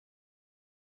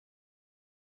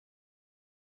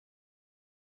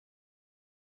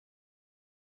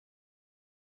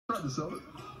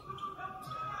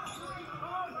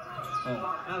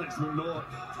Oh, Alex McNaught.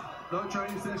 No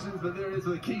training sessions, but there is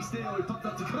with a key steal. He popped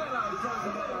up to Kelman-Poto, throws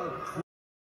it down.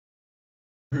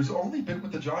 Who's only been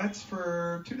with the Giants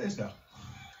for 2 days now.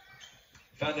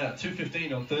 Found out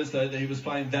 2:15 on Thursday that he was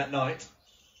playing that night.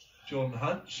 Jordan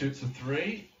Hunt shoots a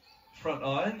three, front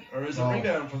iron, or is a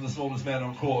rebound from the smallest man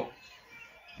on court.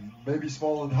 Maybe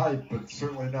small in height, but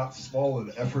certainly not small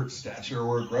in effort, stature,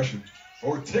 or aggression.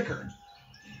 Or ticker,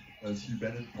 as Hugh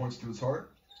Bennett points to his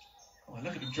heart. Oh,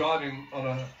 look at him driving on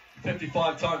a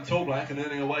 55-time tall black and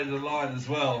earning away to the line as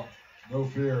well. No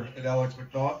fear in Alex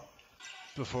McNaught.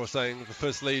 Before saying the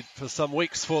first lead for some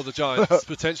weeks for the Giants,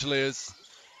 potentially is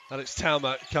Alex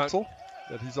Tauma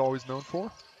that he's always known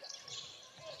for.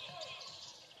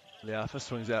 Liafa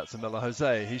swings out to Miller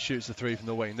Jose. He shoots a three from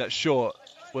the wing. That's short.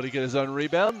 Will he get his own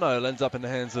rebound? No, it ends up in the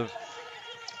hands of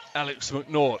Alex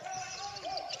McNaught.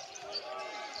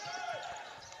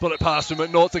 Bullet pass from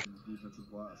McNaught to... Defensive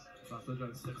glass. Buster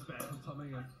Jones steps back from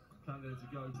Tommy and can't get it to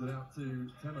go. Gives it out to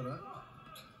Tamada.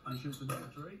 He shoots another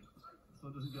three. So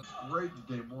it doesn't go. Great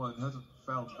in game one. Hasn't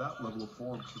found that level of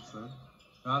form since then.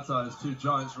 Outside as two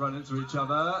Giants run into each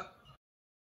other.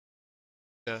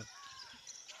 Yeah.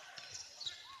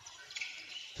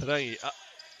 Today,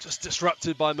 just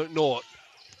disrupted by McNaught,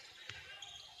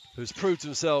 who's proved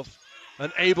himself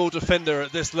an able defender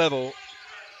at this level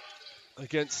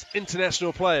against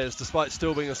international players, despite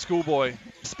still being a schoolboy.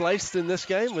 Displaced in this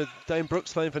game with Dane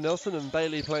Brooks playing for Nelson and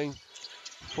Bailey playing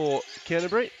for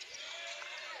Canterbury.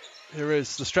 Here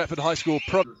is the Stratford High School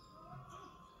pro. And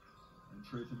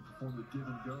Trayton performed a give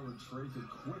and go, and Trayton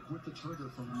quick with the trigger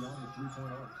from beyond the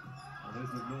three-point arc. And there's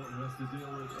McNaught who has to deal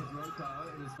with Roca.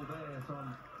 It is there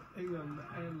from Ingham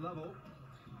and Lovell.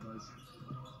 Nice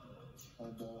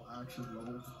all-ball action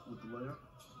level with the layup.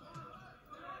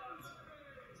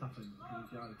 Tuffin being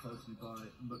guarded closely by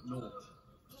McNaught.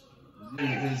 Who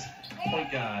is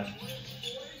point guard.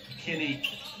 Kenny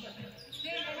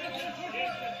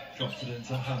drops it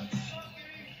into Hunt.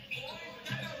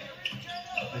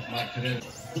 Big Mike Cadena.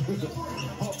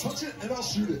 I'll touch it and I'll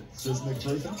shoot it, says Nick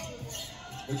Trayton.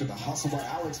 Look at the hustle by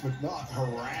Alex McNaught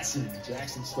harassing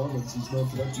Jackson Stubbins, who's known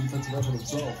for that defensive effort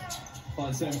himself.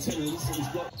 Finds Sam Timmons, he's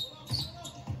blocked.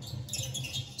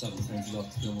 Stubbins hands it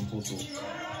off to Kelman-Poto.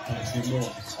 Alex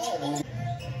McNaught.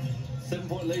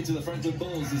 7-point lead to the Franklin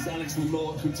Bulls as Alex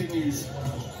McNaught continues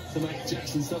to make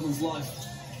Jackson Stubbins' life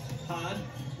hard.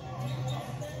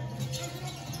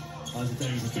 Isaac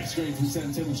Davis, a big screen from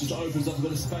Sam Timmons, just opens up a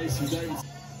bit of space for Davis.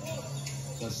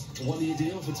 That's a one-year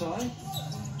deal for Ty.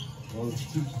 Well,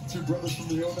 two brothers from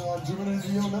the 09 doing it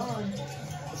in the 09.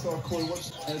 I saw Corey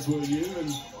West. As were you,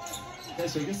 and okay,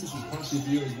 so I guess this is partially for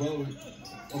you as well.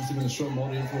 Obviously been a strong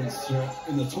body influence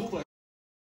in the tall play.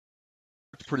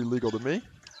 It's pretty legal to me,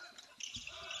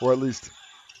 or at least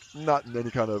not in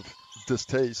any kind of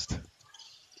distaste.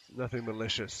 Nothing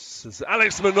malicious. It's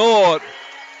Alex McNaught.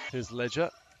 Here's Ledger.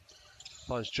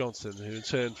 Finds Johnson, who in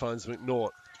turn finds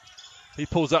McNaught. He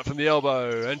pulls up from the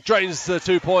elbow and drains the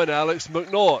two-pointer, Alex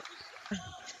McNaught.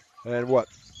 And what,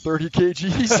 30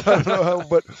 kgs? I don't know how,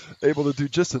 but able to do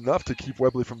just enough to keep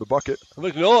Webley from the bucket.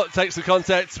 McNaught takes the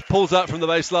contact, pulls up from the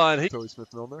baseline. So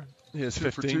Smith-Milner. He has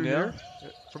 2 for 15 2 now. here,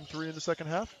 from 3 in the second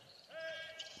half.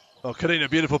 Oh, Kadena,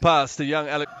 beautiful pass to young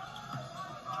Alex.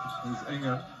 Here's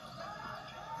Ingham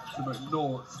to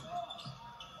McNaught.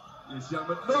 It's young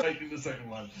McNaught. Taking the second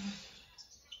one.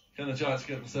 Can the Giants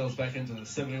get themselves back into the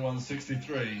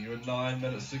 71-63? You're 9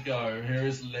 minutes to go. Here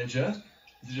is Ledger.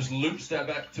 He just loops that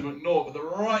back to McNaught with the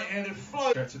right-handed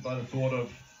float. Attracted by the thought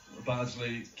of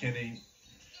Bardsley, Kenny,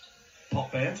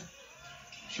 pop band.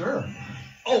 Sure.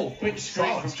 Oh, big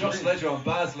screen from Josh Ledger on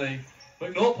Bardsley.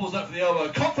 McNaught pulls up for the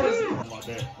elbow. Confidence. Like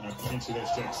that, potentially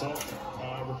that's Jack Salt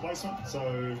replacement.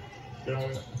 So,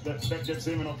 that gives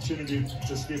him an opportunity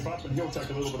to step up, and he'll take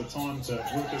a little bit of time to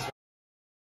work his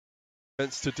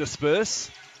to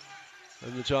disperse,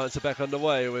 and the Giants are back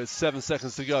underway with 7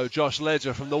 seconds to go. Josh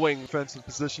Ledger from the wing. Defensive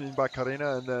positioning by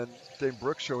Karina, and then Dane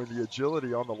Brooks showing the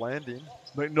agility on the landing.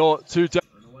 McNaught two down.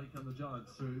 And away come the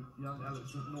Giants through young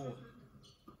Alex McNaught.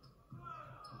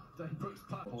 Dane Brooks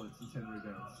points and 10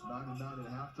 rebounds. 9-9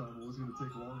 at halftime. It wasn't going to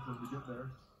take long for him to get there.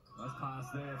 Nice pass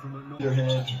there from McNaught. Your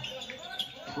hand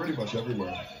pretty much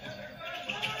everywhere.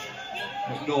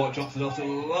 McNaught drops it off to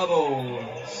Lovell.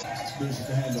 Loses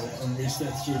the handle and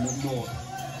resets through McNaught.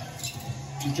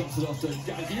 He drops it off to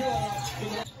Gaguila.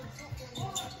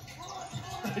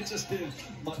 It just did.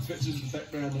 Mike Fitcher's in the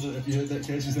background. I don't know if you heard that,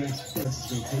 Casey. Thanks.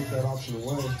 This is going to take that option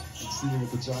away and see what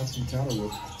the Giants can counter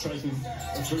with. Trayton,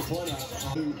 a three-pointer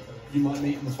who you might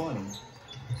meet in the final.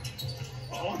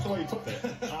 I like the way you put that.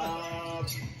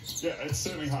 Yeah, it's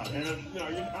certainly hard. And,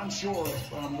 you're unsure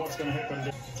of what's going to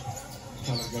happen.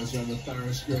 Kelman goes around the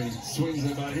Farrow screen, swings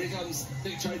it back. Here comes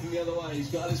Nick Tratham the other way. He's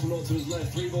got Alex McNaught to his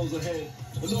left, 3 balls ahead.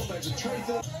 The knock back to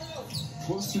Tratham.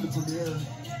 Close to the premier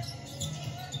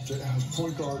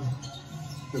point guard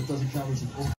that doesn't count as an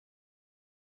open.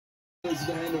 Loses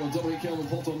the handle and Dominic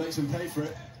Kelman-Poto makes him pay for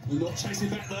it. McNaught chasing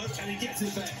back though, and he gets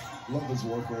it back. Love his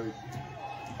work rate.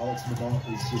 Alex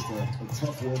McNaught is just a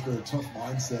tough worker, a tough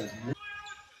mindset.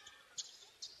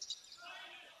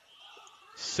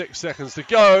 6 seconds to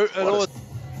go, and all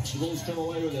The Bulls come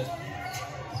away with it.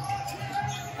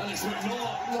 Alex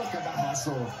McNaught, Look at the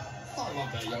hustle. I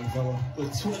love that young fella.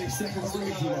 with 20 seconds to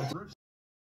go.